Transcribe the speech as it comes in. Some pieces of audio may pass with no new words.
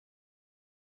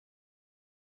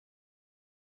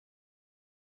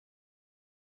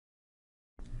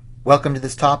Welcome to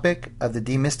this topic of the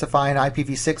Demystifying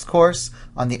IPv6 course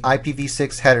on the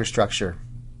IPv6 header structure.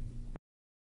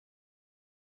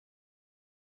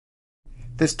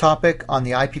 This topic on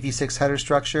the IPv6 header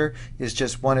structure is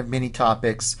just one of many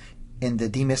topics in the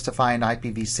Demystifying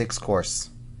IPv6 course.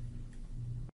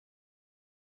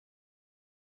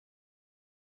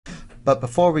 But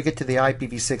before we get to the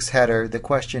IPv6 header, the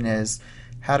question is,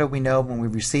 how do we know when we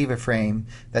receive a frame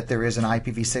that there is an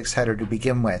IPv6 header to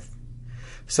begin with?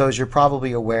 So as you're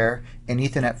probably aware, an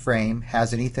Ethernet frame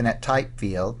has an Ethernet type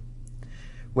field,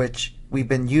 which we've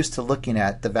been used to looking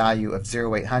at the value of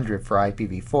 0800 for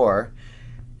IPv4.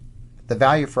 The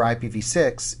value for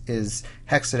IPv6 is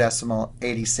hexadecimal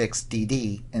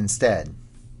 86DD instead.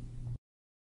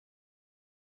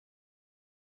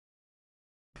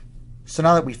 So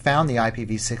now that we found the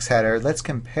IPv6 header, let's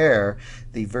compare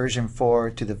the version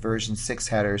 4 to the version 6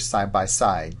 headers side by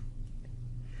side.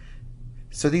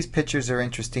 So these pictures are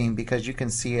interesting because you can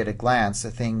see at a glance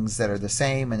the things that are the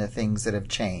same and the things that have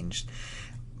changed.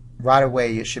 Right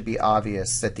away it should be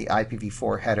obvious that the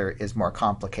IPv4 header is more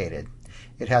complicated.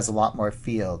 It has a lot more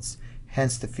fields,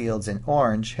 hence the fields in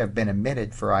orange have been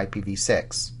omitted for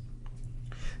IPv6.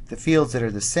 The fields that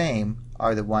are the same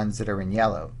are the ones that are in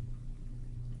yellow.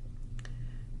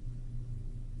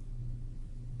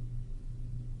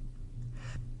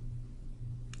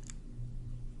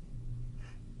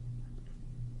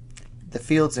 The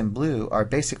fields in blue are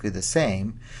basically the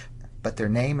same, but their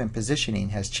name and positioning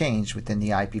has changed within the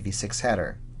IPv6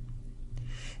 header.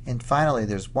 And finally,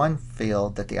 there's one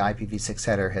field that the IPv6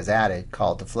 header has added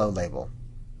called the flow label.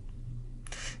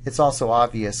 It's also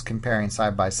obvious comparing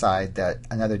side by side that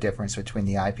another difference between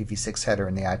the IPv6 header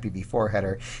and the IPv4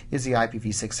 header is the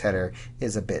IPv6 header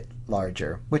is a bit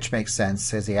larger, which makes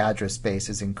sense as the address space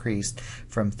is increased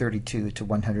from 32 to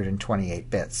 128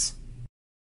 bits.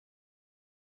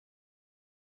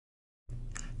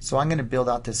 So I'm going to build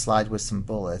out this slide with some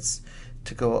bullets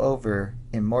to go over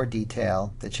in more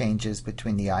detail the changes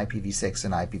between the IPv6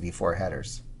 and IPv4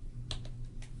 headers.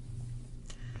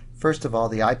 First of all,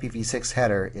 the IPv6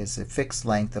 header is a fixed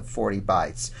length of 40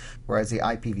 bytes, whereas the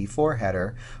IPv4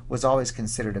 header was always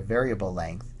considered a variable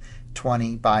length,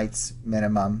 20 bytes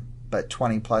minimum, but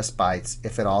 20 plus bytes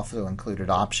if it also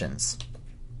included options.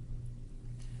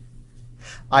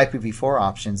 IPv4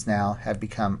 options now have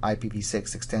become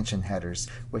IPv6 extension headers,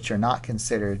 which are not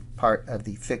considered part of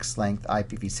the fixed length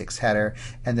IPv6 header,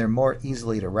 and they're more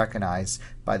easily to recognize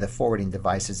by the forwarding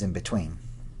devices in between.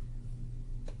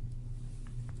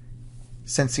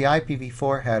 Since the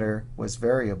IPv4 header was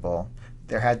variable,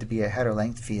 there had to be a header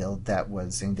length field that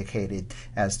was indicated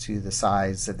as to the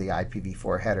size of the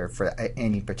IPv4 header for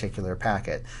any particular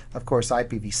packet. Of course,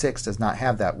 IPv6 does not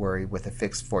have that worry with a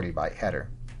fixed 40-byte header.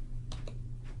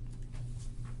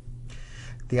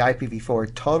 The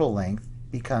IPv4 total length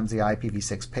becomes the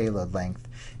IPv6 payload length,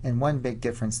 and one big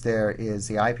difference there is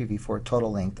the IPv4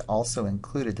 total length also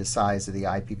included the size of the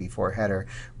IPv4 header,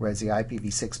 whereas the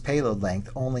IPv6 payload length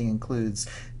only includes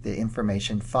the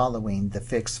information following the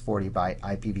fixed 40-byte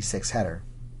IPv6 header.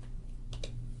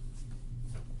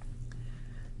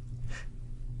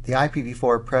 The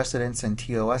IPv4 precedence and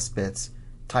TOS bits,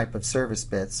 type of service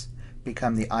bits,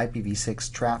 become the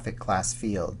IPv6 traffic class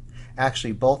field.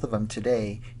 Actually, both of them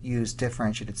today use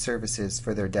differentiated services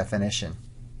for their definition.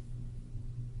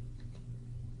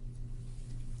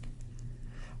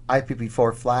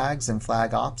 IPv4 flags and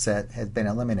flag offset had been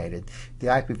eliminated. The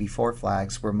IPv4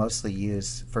 flags were mostly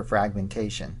used for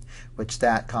fragmentation, which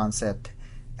that concept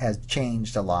has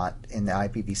changed a lot in the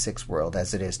IPv6 world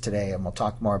as it is today, and we'll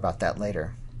talk more about that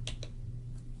later.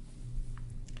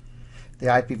 The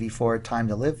IPv4 time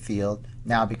to live field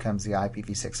now becomes the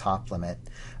IPv6 hop limit.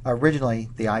 Originally,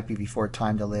 the IPv4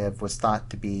 time to live was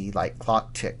thought to be like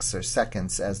clock ticks or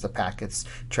seconds as the packets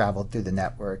traveled through the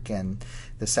network and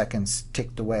the seconds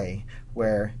ticked away,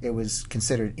 where it was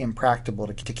considered impractical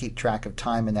to keep track of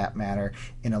time in that manner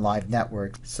in a live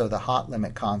network. So the hot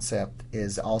limit concept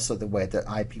is also the way that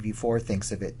IPv4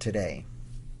 thinks of it today.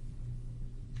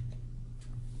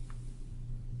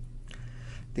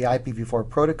 The IPv4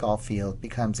 protocol field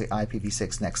becomes the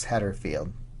IPv6 next header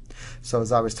field. So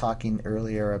as I was talking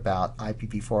earlier about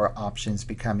IPv4 options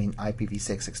becoming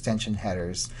IPv6 extension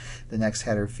headers, the next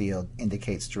header field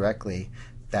indicates directly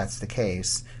that's the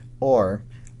case, or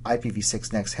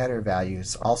IPv6 next header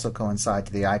values also coincide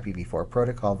to the IPv4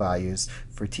 protocol values.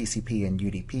 For TCP and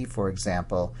UDP, for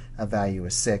example, a value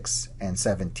is 6 and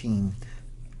 17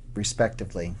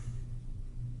 respectively.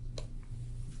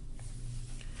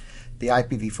 The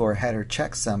IPv4 header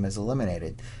checksum is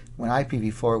eliminated. When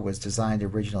IPv4 was designed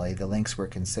originally, the links were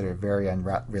considered very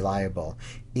unreliable,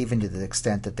 even to the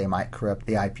extent that they might corrupt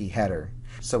the IP header.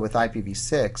 So with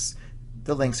IPv6,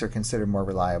 the links are considered more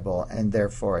reliable, and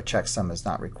therefore a checksum is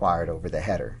not required over the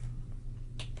header.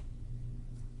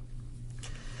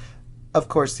 Of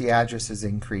course, the address is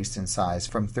increased in size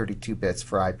from 32 bits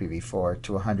for IPv4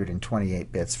 to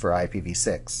 128 bits for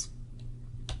IPv6.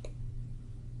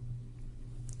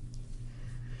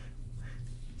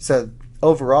 So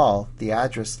overall, the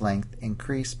address length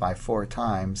increased by 4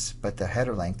 times, but the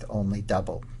header length only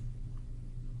doubled.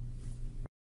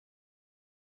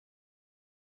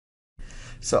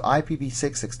 So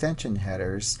IPv6 extension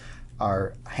headers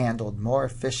are handled more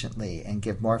efficiently and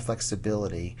give more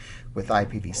flexibility with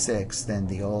IPv6 than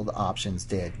the old options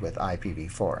did with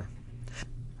IPv4.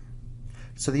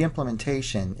 So the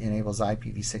implementation enables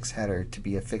IPv6 header to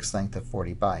be a fixed length of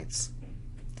 40 bytes.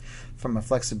 From a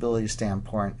flexibility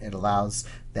standpoint, it allows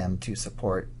them to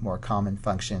support more common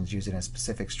functions using a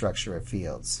specific structure of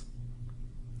fields.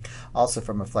 Also,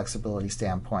 from a flexibility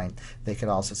standpoint, they could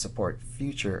also support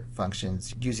future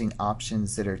functions using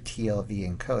options that are TLV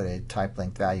encoded, type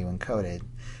length value encoded,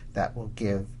 that will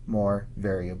give more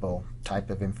variable type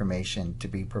of information to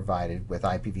be provided with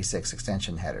IPv6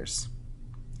 extension headers.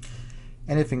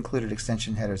 And if included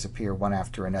extension headers appear one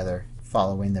after another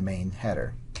following the main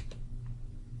header.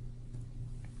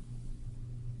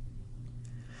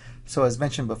 So as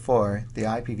mentioned before, the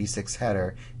IPv6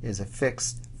 header is a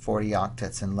fixed 40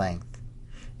 octets in length,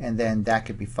 and then that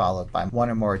could be followed by one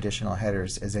or more additional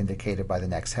headers as indicated by the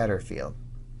next header field.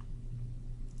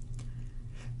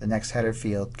 The next header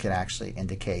field can actually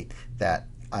indicate that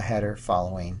a header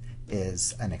following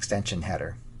is an extension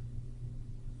header.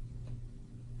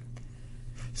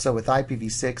 So with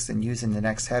IPv6 and using the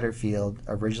next header field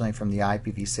originally from the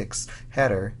IPv6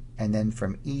 header, and then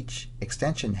from each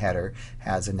extension header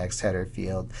has a next header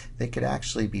field, they could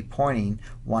actually be pointing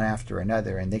one after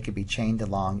another, and they could be chained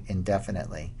along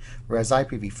indefinitely. Whereas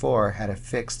IPv4 had a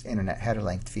fixed internet header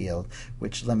length field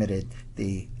which limited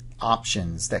the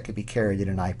options that could be carried in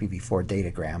an IPv4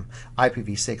 datagram.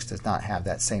 IPv6 does not have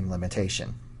that same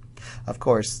limitation. Of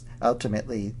course,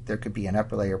 ultimately there could be an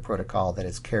upper layer protocol that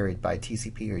is carried by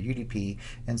TCP or UDP,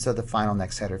 and so the final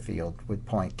next header field would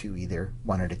point to either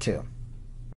one or to two.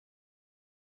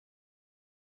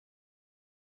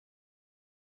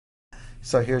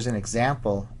 So here's an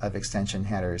example of extension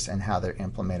headers and how they're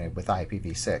implemented with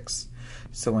IPv6.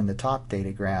 So in the top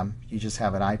datagram, you just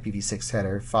have an IPv6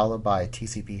 header followed by a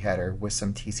TCP header with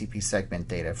some TCP segment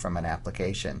data from an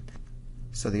application.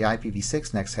 So the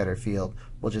IPv6 next header field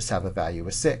will just have a value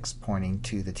of 6, pointing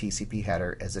to the TCP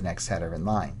header as the next header in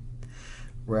line.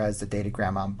 Whereas the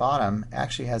datagram on bottom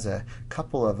actually has a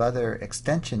couple of other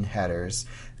extension headers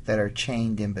that are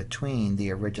chained in between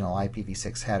the original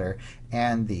IPv6 header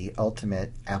and the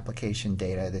ultimate application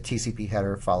data, the TCP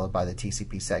header followed by the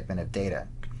TCP segment of data.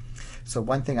 So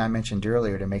one thing I mentioned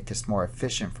earlier to make this more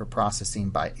efficient for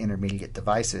processing by intermediate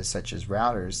devices such as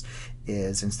routers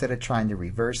is, instead of trying to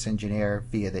reverse engineer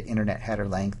via the internet header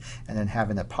length and then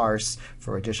having to parse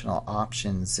for additional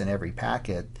options in every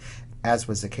packet, as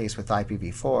was the case with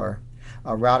IPv4,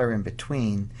 a router in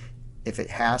between, if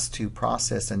it has to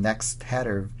process a next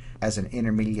header as an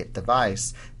intermediate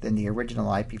device, then the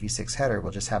original IPv6 header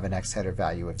will just have a next header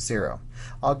value of 0.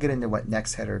 I'll get into what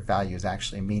next header values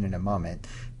actually mean in a moment,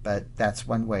 but that's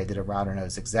one way that a router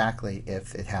knows exactly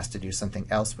if it has to do something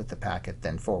else with the packet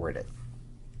than forward it.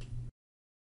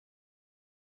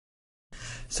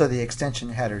 So the extension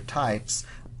header types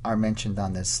are mentioned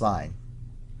on this slide.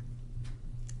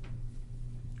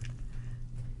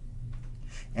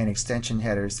 And extension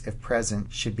headers, if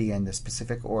present, should be in the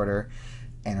specific order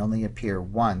and only appear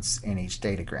once in each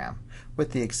datagram,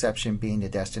 with the exception being the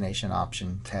destination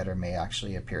option header may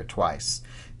actually appear twice,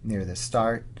 near the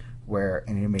start where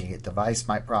an intermediate device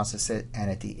might process it,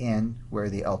 and at the end where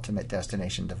the ultimate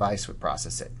destination device would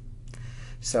process it.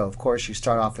 So of course you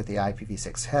start off with the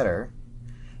IPv6 header,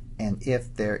 and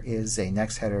if there is a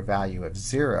next header value of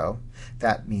 0,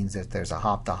 that means that there's a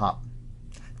hop-to-hop.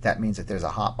 That means that there's a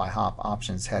hop-by-hop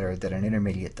options header that an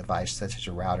intermediate device such as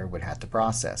a router would have to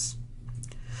process.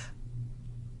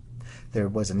 There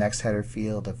was a next header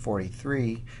field of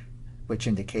 43 which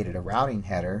indicated a routing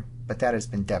header, but that has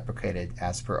been deprecated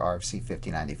as per RFC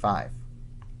 5095.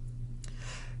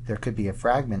 There could be a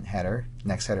fragment header,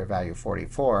 next header value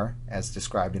 44, as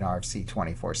described in RFC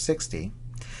 2460,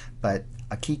 but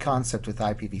a key concept with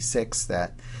IPv6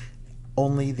 that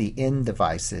only the end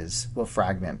devices will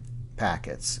fragment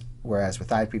packets. Whereas with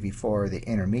IPv4, the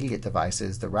intermediate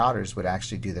devices, the routers would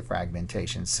actually do the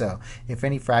fragmentation. So if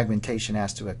any fragmentation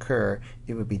has to occur,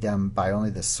 it would be done by only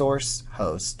the source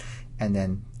host, and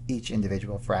then each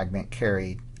individual fragment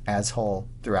carried as whole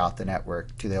throughout the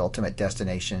network to the ultimate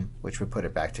destination, which would put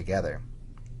it back together.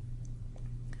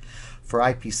 For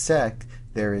IPsec,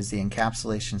 there is the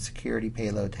encapsulation security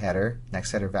payload header,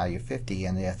 next header value 50,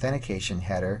 and the authentication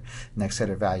header, next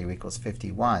header value equals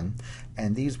 51.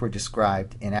 And these were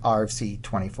described in RFC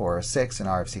 2406 and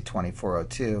RFC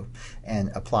 2402 and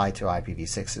apply to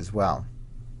IPv6 as well.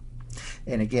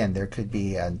 And again, there could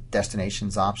be a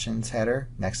destinations options header,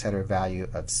 next header value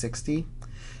of 60,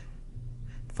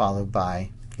 followed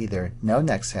by either no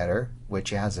next header,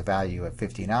 which has a value of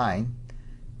 59,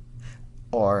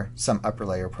 or some upper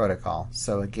layer protocol.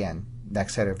 So again,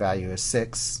 next header value is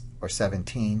 6 or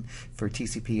 17 for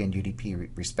TCP and UDP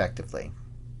respectively.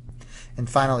 And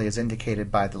finally, as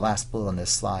indicated by the last bullet on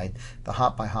this slide, the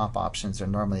hop-by-hop options are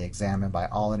normally examined by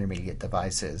all intermediate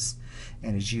devices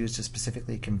and is used to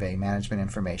specifically convey management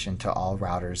information to all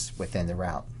routers within the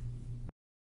route.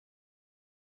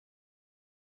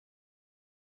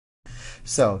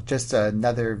 So just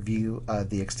another view of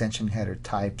the extension header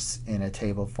types in a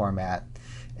table format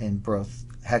in both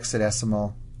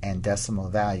hexadecimal and decimal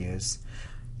values.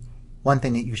 One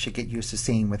thing that you should get used to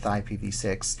seeing with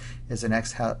IPv6 is an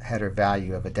X header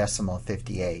value of a decimal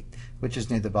 58, which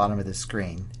is near the bottom of the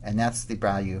screen, and that's the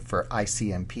value for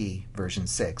ICMP version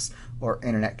 6, or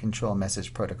Internet Control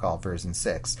Message Protocol version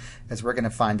 6, as we're going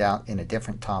to find out in a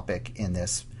different topic in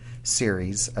this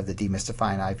series of the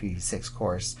Demystifying IPv6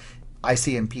 course.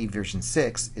 ICMP version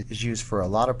 6 is used for a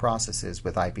lot of processes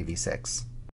with IPv6.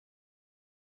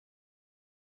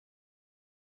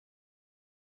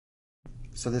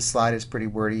 So this slide is pretty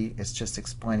wordy. It's just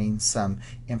explaining some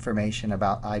information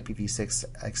about IPv6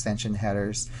 extension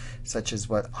headers, such as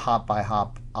what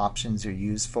hop-by-hop options are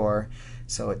used for.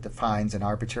 So it defines an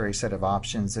arbitrary set of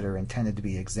options that are intended to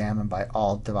be examined by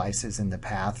all devices in the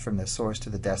path from the source to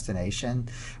the destination,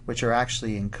 which are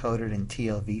actually encoded in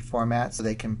TLV format, so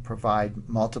they can provide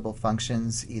multiple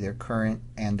functions, either current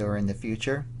and or in the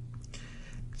future.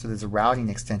 So there's a routing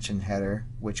extension header,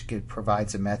 which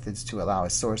provides the methods to allow a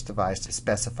source device to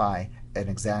specify an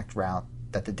exact route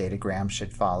that the datagram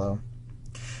should follow.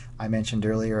 I mentioned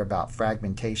earlier about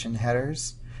fragmentation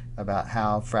headers, about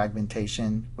how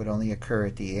fragmentation would only occur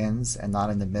at the ends and not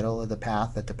in the middle of the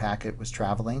path that the packet was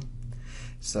traveling.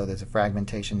 So there's a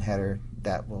fragmentation header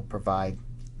that will provide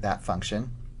that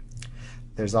function.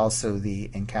 There's also the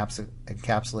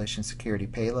encapsulation security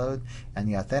payload and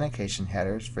the authentication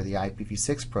headers for the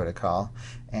IPv6 protocol.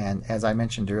 And as I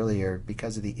mentioned earlier,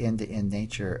 because of the end-to-end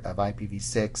nature of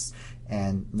IPv6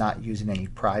 and not using any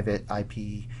private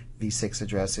IPv6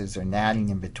 addresses or natting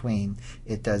in between,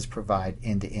 it does provide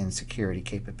end-to-end security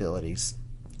capabilities.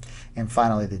 And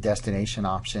finally, the destination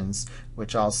options,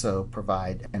 which also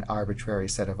provide an arbitrary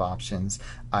set of options,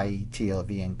 i.e.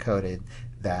 TLV encoded,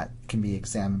 that can be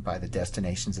examined by the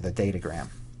destinations of the datagram.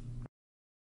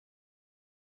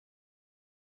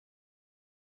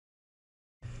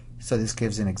 So this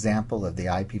gives an example of the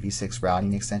IPv6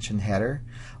 routing extension header,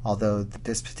 although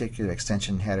this particular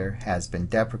extension header has been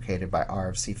deprecated by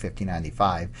RFC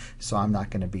 5095, so I'm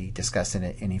not going to be discussing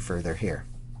it any further here.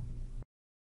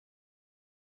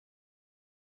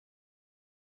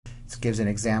 This gives an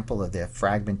example of the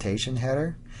fragmentation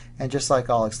header, and just like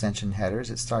all extension headers,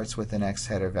 it starts with an X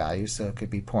header value, so it could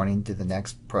be pointing to the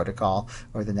next protocol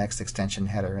or the next extension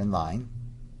header in line.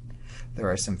 There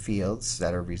are some fields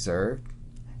that are reserved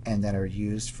and that are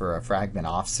used for a fragment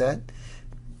offset.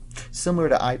 Similar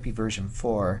to IP version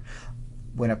 4,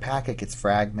 when a packet gets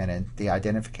fragmented, the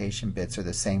identification bits are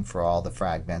the same for all the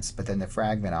fragments, but then the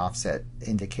fragment offset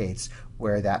indicates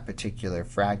where that particular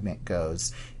fragment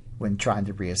goes when trying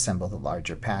to reassemble the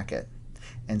larger packet.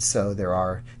 And so there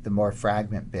are the more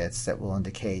fragment bits that will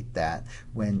indicate that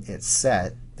when it's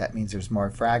set, that means there's more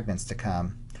fragments to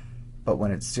come, but when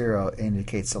it's 0, it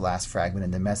indicates the last fragment in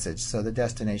the message, so the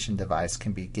destination device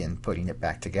can begin putting it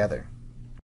back together.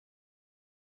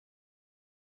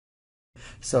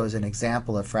 So as an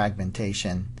example of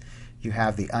fragmentation, you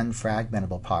have the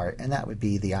unfragmentable part, and that would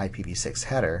be the IPv6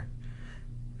 header.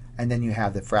 And then you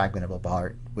have the fragmentable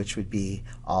part, which would be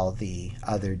all the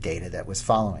other data that was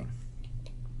following.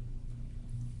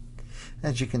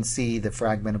 As you can see, the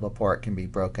fragmentable part can be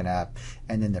broken up,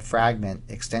 and then the fragment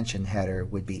extension header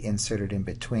would be inserted in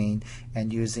between,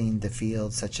 and using the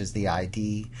fields such as the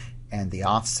ID and the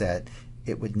offset,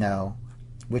 it would know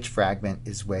which fragment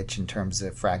is which in terms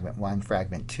of fragment 1,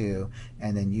 fragment 2,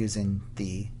 and then using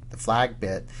the flag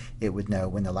bit, it would know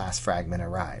when the last fragment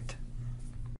arrived.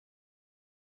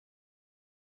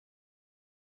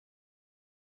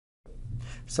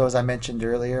 So as I mentioned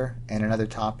earlier, and in other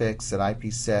topics, that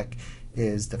IPsec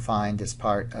is defined as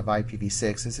part of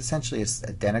IPv6 is essentially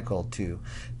identical to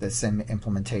the same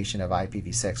implementation of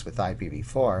IPv6 with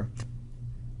IPv4.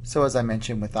 So as I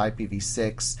mentioned, with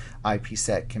IPv6,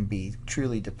 IPsec can be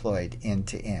truly deployed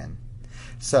end-to-end.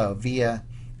 So via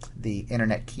the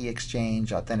Internet Key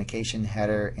Exchange, authentication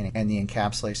header, and the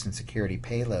encapsulation security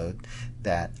payload,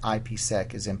 that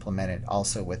IPsec is implemented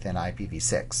also within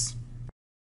IPv6.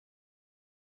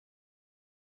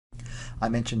 I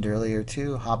mentioned earlier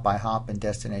too, hop-by-hop and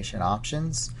destination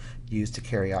options used to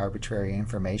carry arbitrary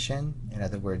information. In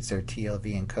other words, they're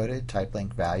TLV encoded type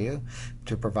link value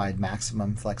to provide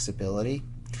maximum flexibility,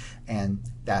 and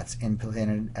that's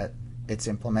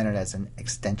implemented as an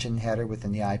extension header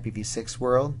within the IPv6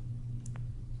 world.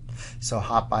 So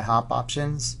hop-by-hop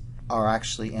options are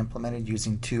actually implemented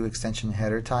using two extension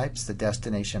header types, the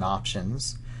destination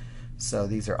options. So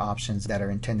these are options that are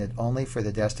intended only for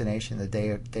the destination, the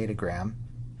datagram,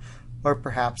 or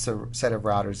perhaps a set of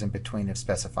routers in between if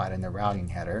specified in the routing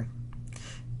header.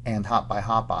 And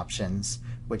hop-by-hop options,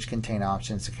 which contain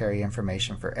options to carry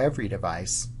information for every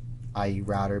device, i.e.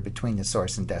 router, between the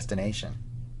source and destination.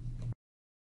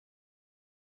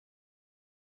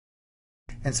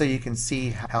 And so you can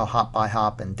see how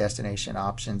hop-by-hop and destination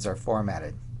options are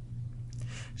formatted.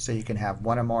 So you can have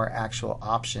one or more actual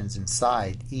options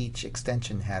inside each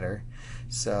extension header.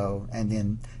 So, and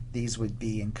then these would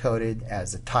be encoded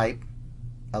as a type,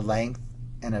 a length,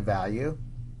 and a value,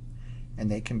 and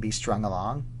they can be strung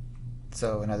along.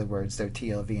 So in other words, they're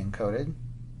TLV encoded.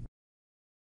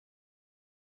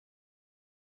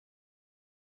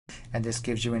 And this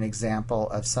gives you an example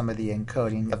of some of the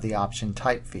encoding of the option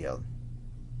type field.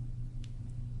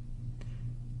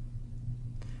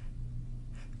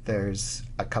 There's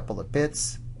a couple of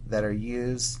bits that are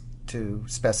used to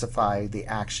specify the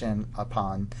action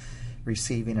upon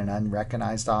receiving an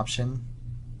unrecognized option,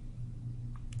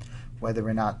 whether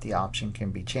or not the option can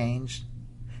be changed,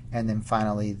 and then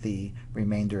finally the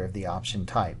remainder of the option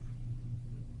type.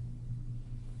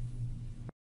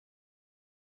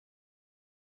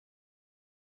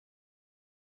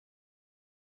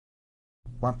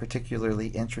 One particularly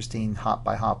interesting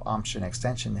hop-by-hop option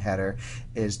extension header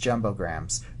is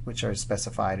Jumbograms, which are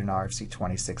specified in RFC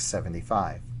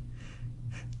 2675.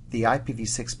 The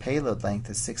IPv6 payload length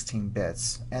is 16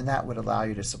 bits, and that would allow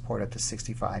you to support up to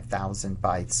 65,000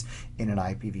 bytes in an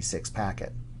IPv6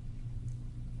 packet.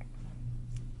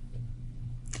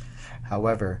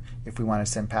 However, if we want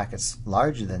to send packets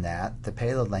larger than that, the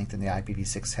payload length in the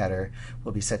IPv6 header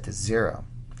will be set to 0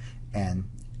 and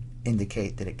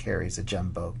indicate that it carries a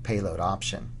jumbo payload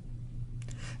option.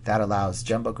 That allows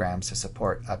Jumbograms to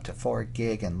support up to 4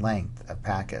 gig in length of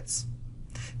packets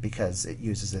because it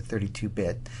uses a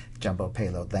 32-bit jumbo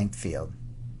payload length field.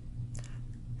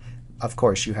 Of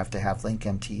course, you have to have link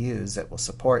MTUs that will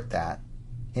support that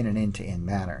in an end-to-end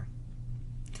manner.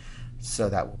 So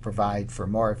that will provide for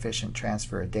more efficient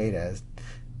transfer of data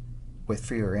with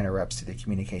fewer interrupts to the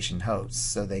communication hosts,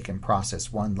 so they can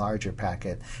process one larger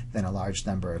packet than a large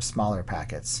number of smaller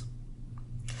packets.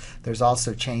 There's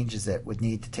also changes that would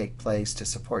need to take place to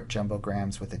support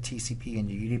Jumbograms with the TCP and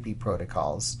UDP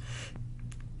protocols.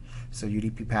 So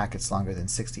UDP packets longer than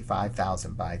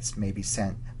 65,000 bytes may be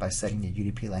sent by setting the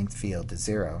UDP length field to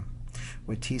 0.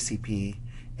 With TCP,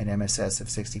 an MSS of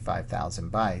 65,000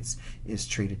 bytes is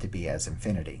treated to be as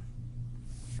infinity.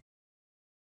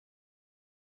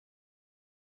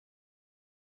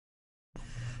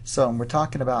 So when we're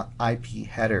talking about IP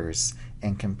headers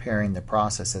and comparing the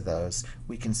process of those,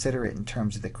 we consider it in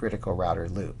terms of the critical router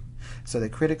loop. So the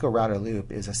critical router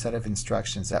loop is a set of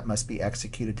instructions that must be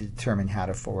executed to determine how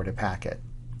to forward a packet.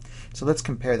 So let's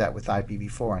compare that with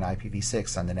IPv4 and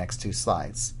IPv6 on the next two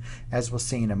slides. As we'll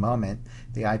see in a moment,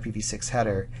 the IPv6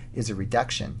 header is a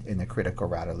reduction in the critical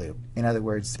router loop. In other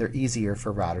words, they're easier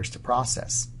for routers to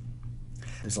process.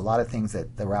 There's a lot of things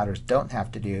that the routers don't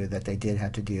have to do that they did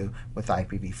have to do with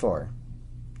IPv4,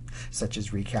 such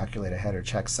as recalculate a header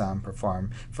checksum,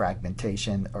 perform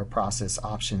fragmentation, or process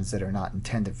options that are not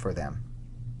intended for them.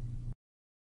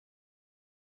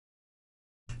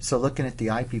 So looking at the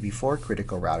IPv4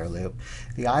 critical router loop,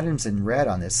 the items in red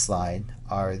on this slide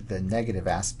are the negative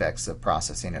aspects of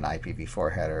processing an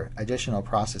IPv4 header, additional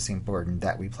processing burden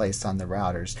that we place on the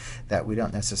routers that we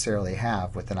don't necessarily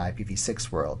have with an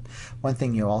IPv6 world. One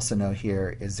thing you'll also know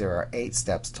here is there are 8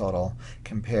 steps total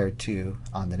compared to,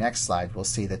 on the next slide, we'll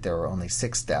see that there are only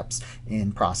 6 steps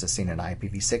in processing an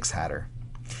IPv6 header.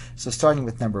 So starting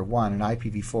with number 1, an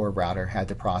IPv4 router had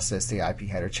to process the IP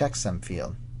header checksum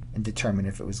field and determine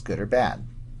if it was good or bad.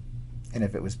 And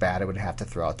if it was bad, it would have to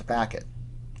throw out the packet.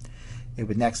 It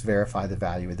would next verify the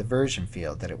value of the version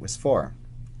field that it was for.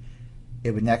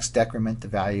 It would next decrement the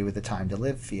value of the time to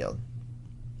live field.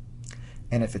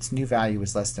 And if its new value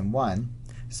is less than 1,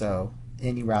 so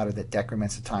any router that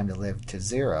decrements the time to live to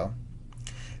 0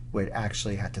 would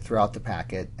actually have to throw out the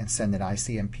packet and send an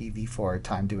ICMPv4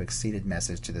 time to exceeded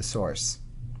message to the source.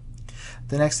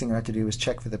 The next thing we have to do is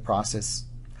check for the presence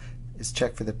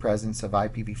of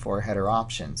IPv4 header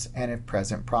options, and if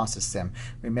present, process them.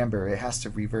 Remember, it has to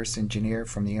reverse engineer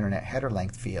from the internet header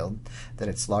length field that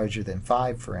it's larger than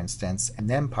 5, for instance, and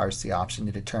then parse the option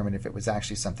to determine if it was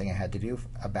actually something it had to do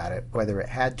about it, whether it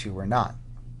had to or not.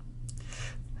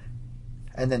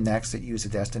 And then next, it used a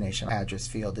destination address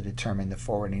field to determine the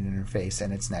forwarding interface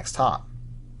and its next hop.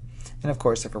 And of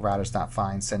course, if a router is not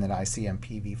fine, send an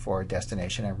ICMPv4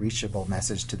 destination and reachable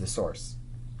message to the source.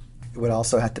 It would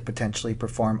also have to potentially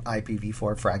perform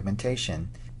IPv4 fragmentation,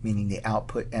 meaning the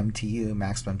output MTU,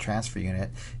 maximum transfer unit,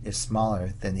 is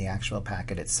smaller than the actual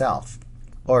packet itself.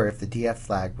 Or if the DF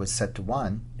flag was set to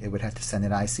 1, it would have to send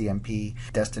an ICMP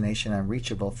destination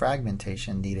unreachable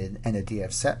fragmentation needed and a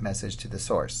DF set message to the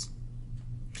source.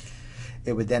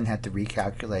 It would then have to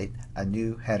recalculate a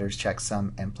new headers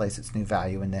checksum and place its new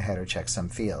value in the header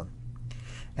checksum field.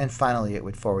 And finally, it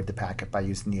would forward the packet by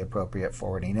using the appropriate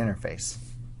forwarding interface.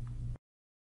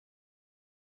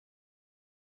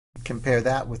 Compare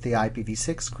that with the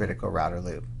IPv6 critical router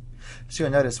loop. So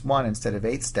you'll notice 1, instead of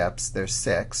 8 steps, there's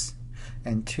 6,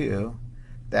 and 2,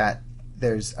 that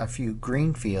there's a few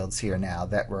green fields here now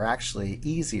that were actually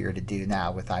easier to do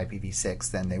now with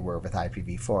IPv6 than they were with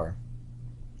IPv4.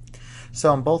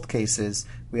 So in both cases,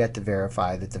 we have to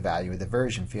verify that the value of the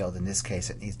version field, in this case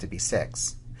it needs to be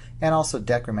 6, and also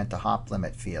decrement the hop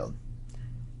limit field.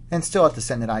 And still have to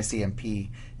send an ICMP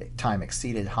time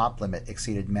exceeded hop limit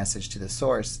exceeded message to the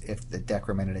source if the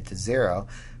decremented it to 0,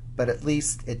 but at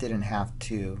least it didn't have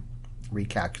to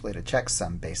recalculate a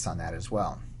checksum based on that as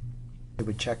well. It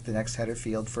would check the next header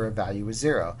field for a value of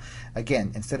 0.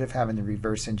 Again, instead of having to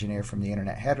reverse engineer from the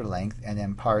internet header length and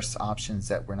then parse options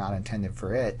that were not intended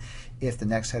for it, if the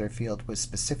next header field was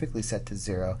specifically set to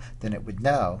 0, then it would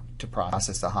know to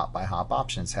process the hop-by-hop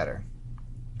options header.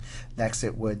 Next,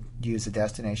 it would use a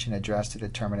destination address to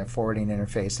determine a forwarding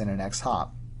interface in a next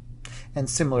hop. And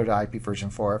similar to IP version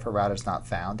 4, if a router is not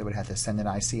found, it would have to send an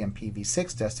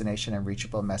ICMPv6 destination and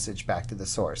reachable message back to the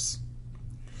source.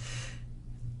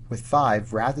 With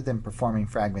 5, rather than performing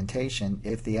fragmentation,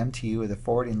 if the MTU of the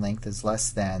forwarding length is less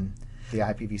than the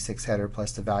IPv6 header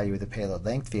plus the value of the payload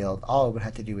length field, all it would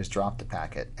have to do is drop the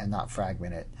packet and not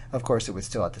fragment it. Of course, it would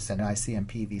still have to send an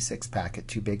ICMPv6 packet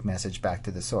to big message back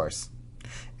to the source.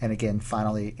 And again,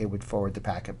 finally, it would forward the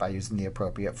packet by using the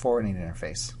appropriate forwarding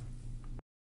interface.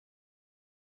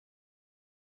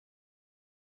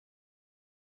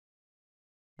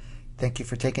 Thank you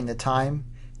for taking the time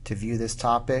to view this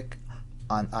topic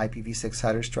on IPv6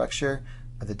 header structure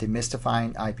of the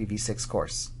Demystifying IPv6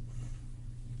 course.